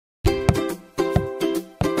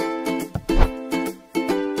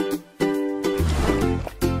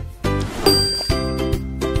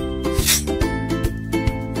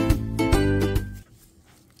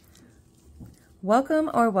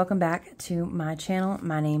Welcome back to my channel.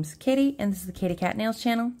 My name's Katie and this is the KatieCatNails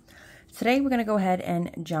channel. Today we're going to go ahead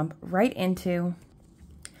and jump right into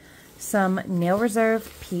some Nail Reserve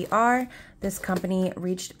PR. This company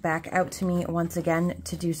reached back out to me once again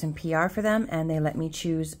to do some PR for them, and they let me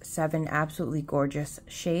choose 7 absolutely gorgeous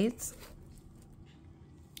shades.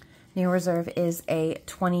 Nail Reserve is a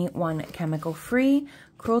 21 chemical free,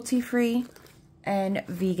 cruelty free, and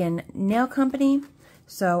vegan nail company.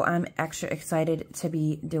 So I'm extra excited to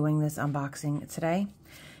be doing this unboxing today.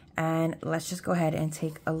 And let's just go ahead and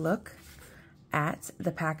take a look at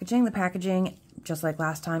the packaging. The packaging, just like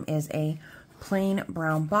last time, is a plain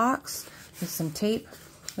brown box with some tape.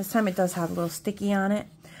 This time it does have a little sticky on it.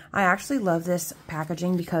 I actually love this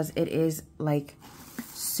packaging because it is like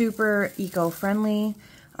super eco-friendly.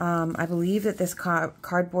 I believe that this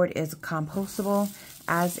cardboard is compostable,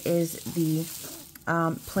 as is the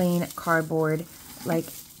plain cardboard like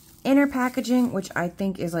inner packaging, which I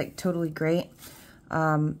think is like totally great.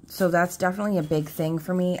 So that's definitely a big thing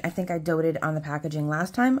for me. I think I doted on the packaging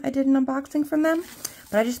last time I did an unboxing from them,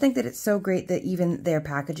 but I just think that it's so great that even their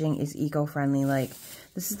packaging is eco-friendly. Like,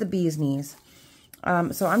 this is the bee's knees.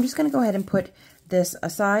 So I'm just gonna go ahead and put this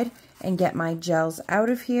aside and get my gels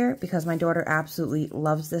out of here because my daughter absolutely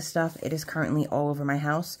loves this stuff. It is currently all over my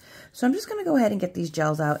house. So I'm just gonna go ahead and get these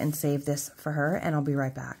gels out and save this for her, and I'll be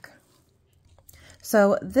right back.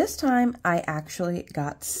 So this time I actually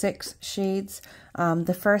got 6 shades.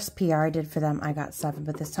 The first PR I did for them, I got 7,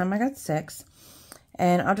 but this time I got 6.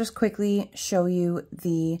 And I'll just quickly show you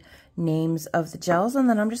the names of the gels, and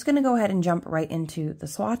then I'm just gonna go ahead and jump right into the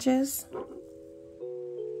swatches.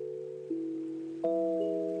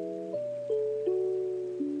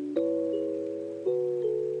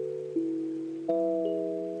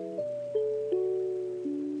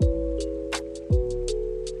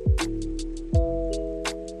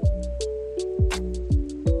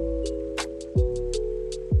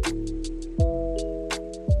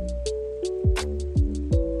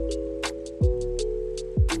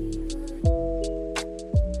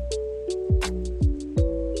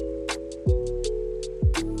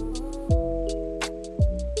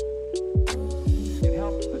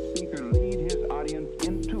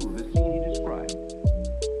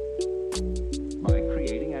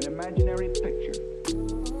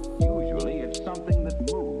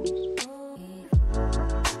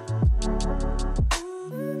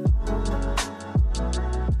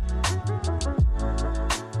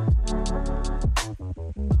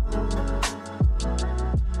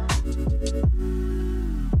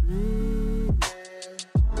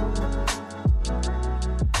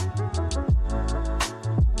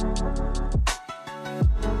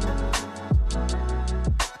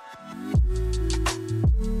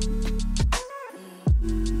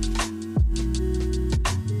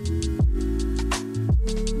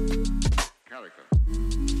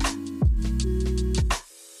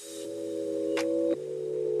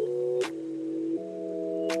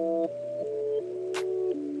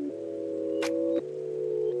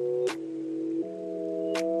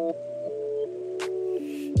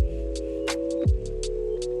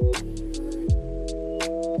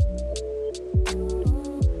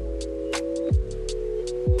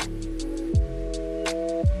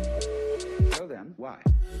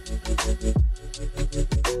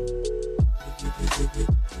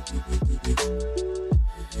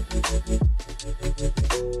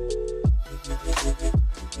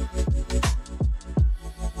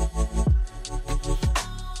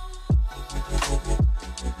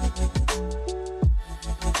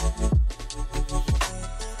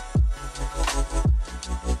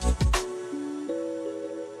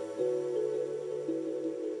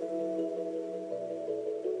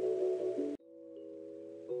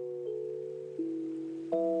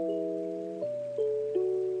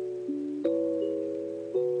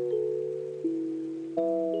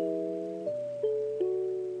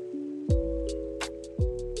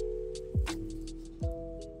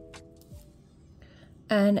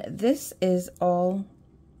 And this is all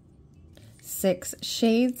 6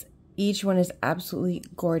 shades. Each one is absolutely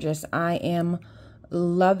gorgeous. I am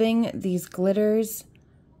loving these glitters.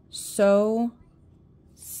 So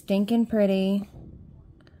stinking pretty.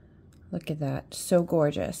 Look at that, so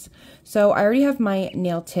gorgeous. So I already have my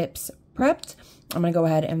nail tips prepped. I'm gonna go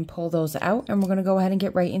ahead and pull those out, and we're gonna go ahead and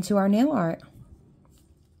get right into our nail art.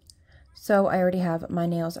 So I already have my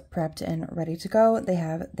nails prepped and ready to go. They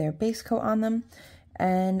have their base coat on them.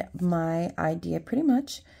 And my idea pretty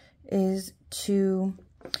much is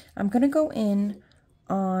I'm going to go in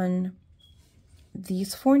on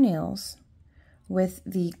these 4 nails with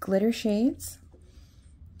the glitter shades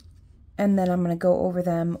And then I'm going to go over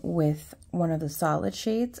them with one of the solid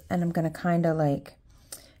shades, and I'm going to kind of like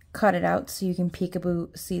cut it out so you can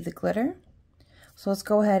peekaboo see the glitter. So let's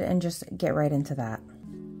go ahead and just get right into that.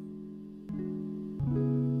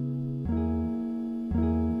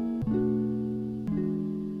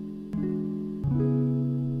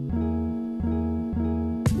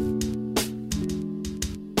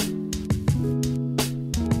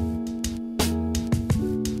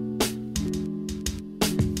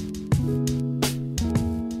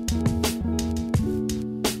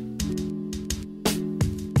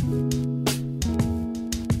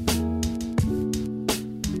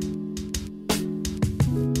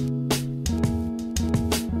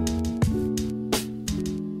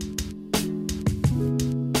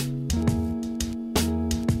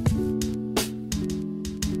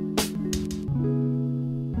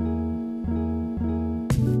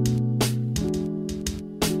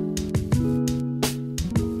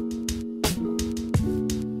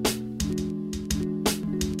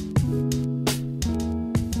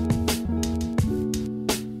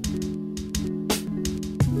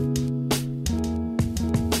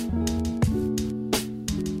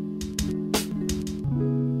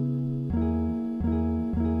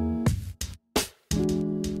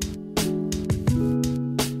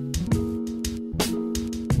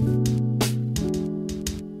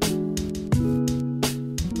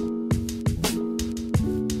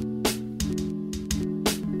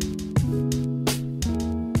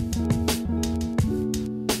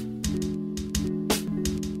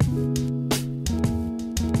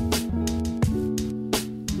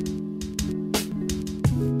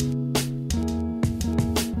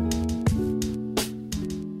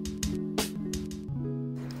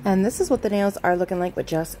 And this is what the nails are looking like with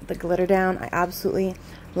just the glitter down. I absolutely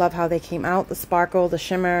love how they came out. The sparkle, the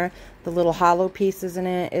shimmer, the little hollow pieces in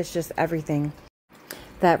it. It's just everything.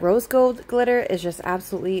 That rose gold glitter is just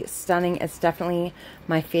absolutely stunning. It's definitely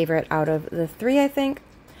my favorite out of the three, I think.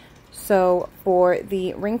 So for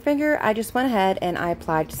the ring finger, I just went ahead and I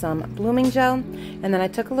applied some blooming gel. And then I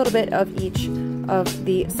took a little bit of each of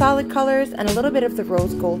the solid colors and a little bit of the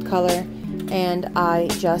rose gold color. And I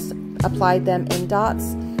just applied them in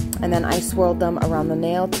dots. And then I swirled them around the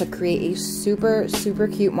nail to create a super, super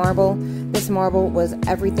cute marble. This marble was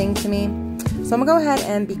everything to me. So I'm gonna go ahead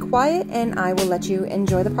and be quiet and I will let you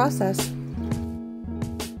enjoy the process.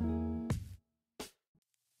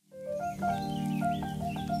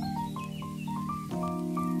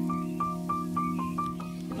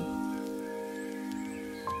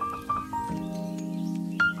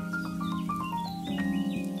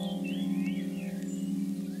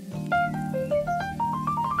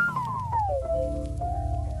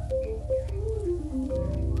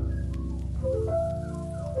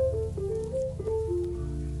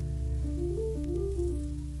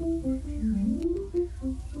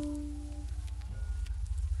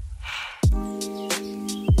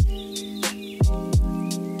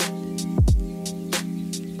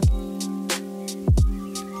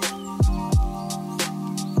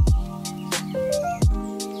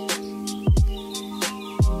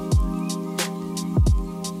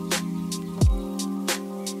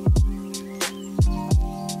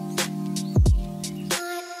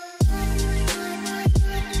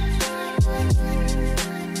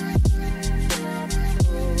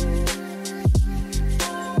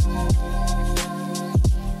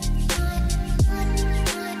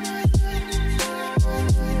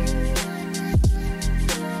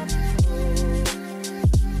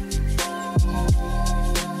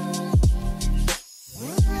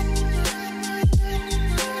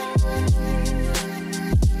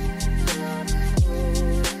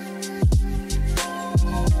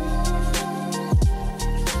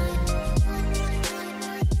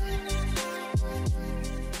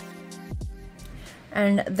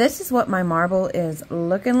 And this is what my marble is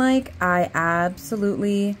looking like. I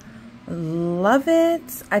absolutely love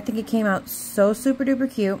it. I think it came out so super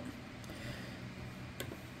duper cute.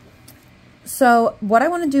 So what I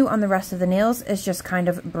want to do on the rest of the nails is just kind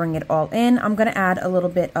of bring it all in. I'm going to add a little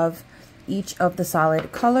bit of each of the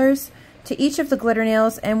solid colors to each of the glitter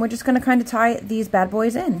nails, and we're just going to kind of tie these bad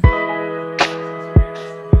boys in.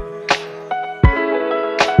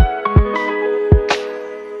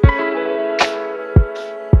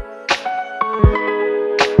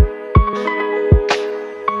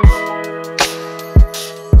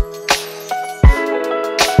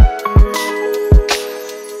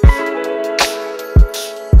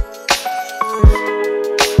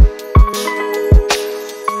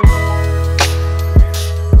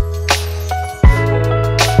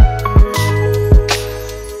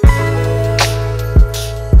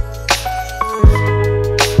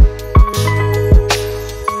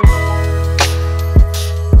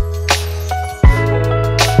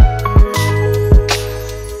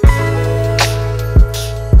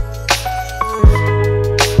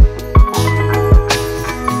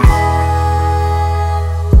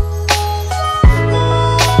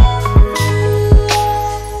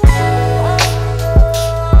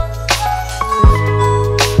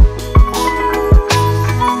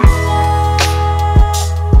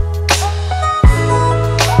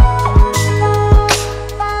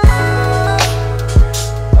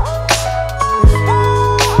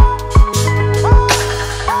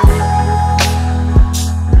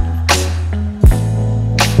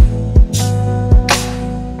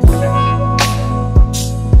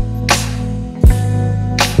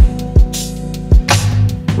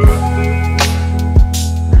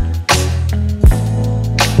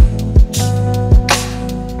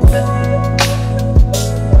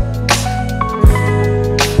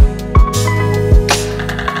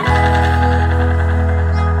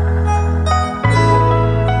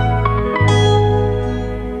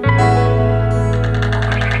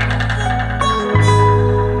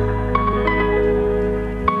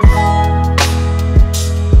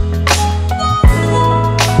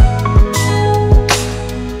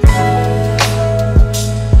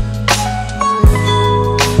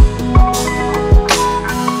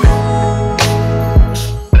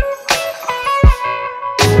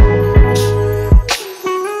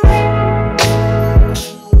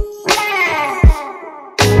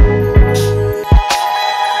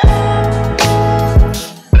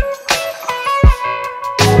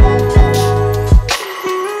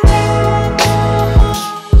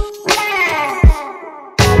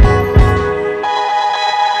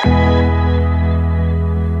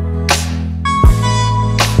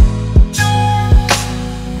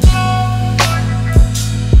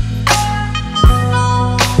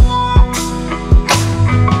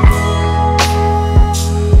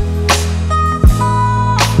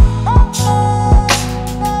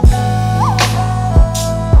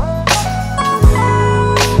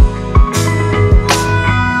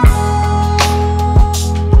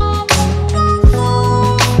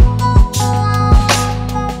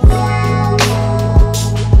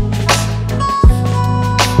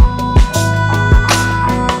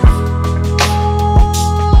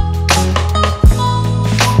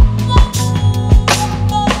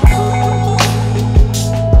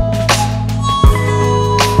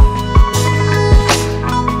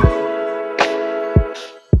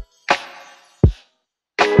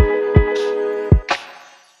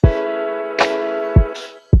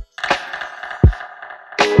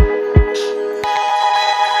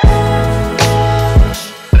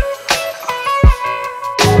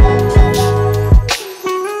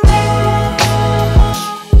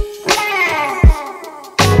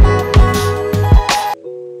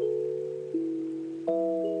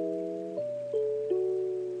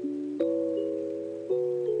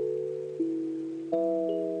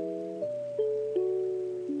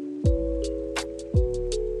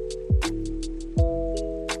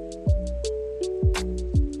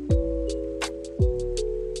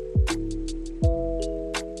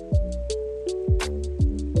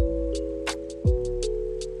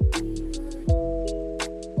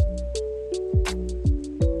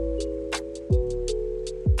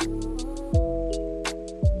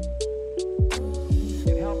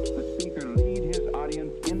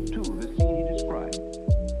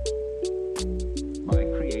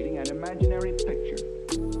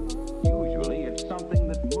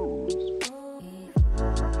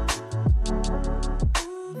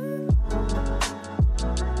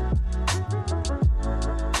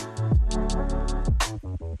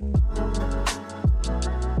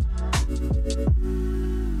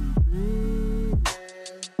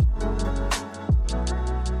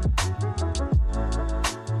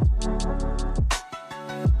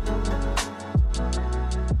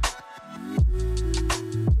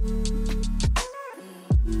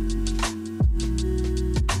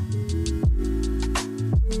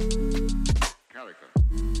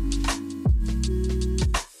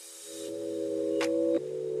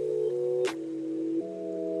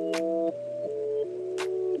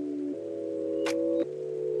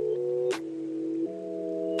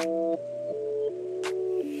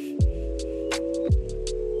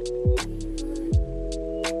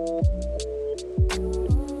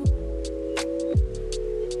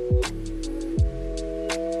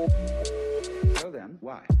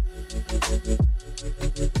 Why?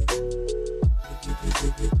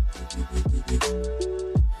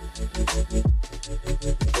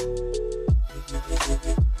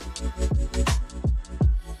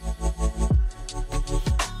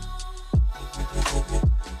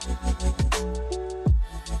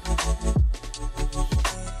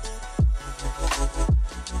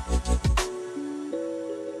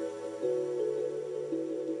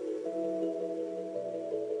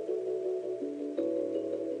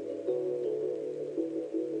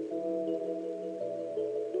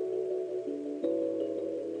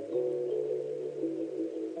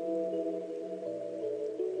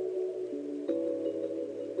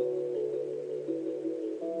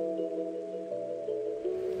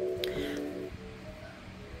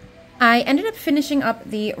 I ended up finishing up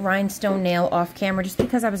the rhinestone nail off camera just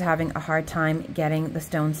because I was having a hard time getting the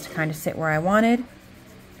stones to kind of sit where I wanted.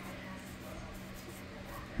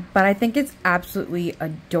 But I think it's absolutely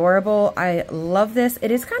adorable. I love this. It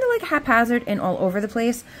is kind of like haphazard and all over the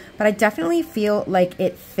place, but I definitely feel like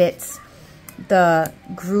it fits the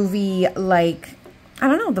groovy, like, I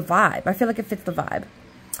don't know, the vibe. I feel like it fits the vibe.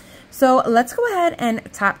 So let's go ahead and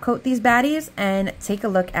top coat these baddies and take a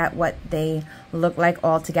look at what they look like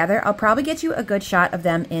all together. I'll probably get you a good shot of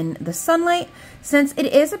them in the sunlight since it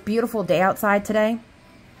is a beautiful day outside today.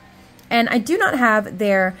 And I do not have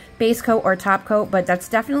their base coat or top coat, but that's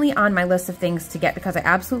definitely on my list of things to get because I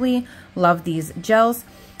absolutely love these gels.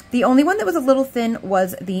 The only one that was a little thin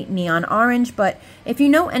was the neon orange, but if you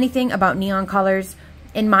know anything about neon colors,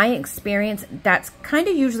 in my experience, that's kind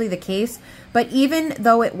of usually the case. But even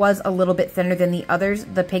though it was a little bit thinner than the others,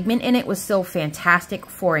 the pigment in it was still fantastic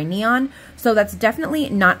for a neon. So that's definitely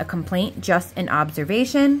not a complaint, just an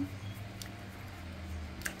observation.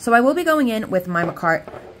 So I will be going in with my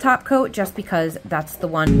MAKARTT top coat just because that's the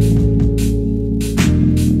one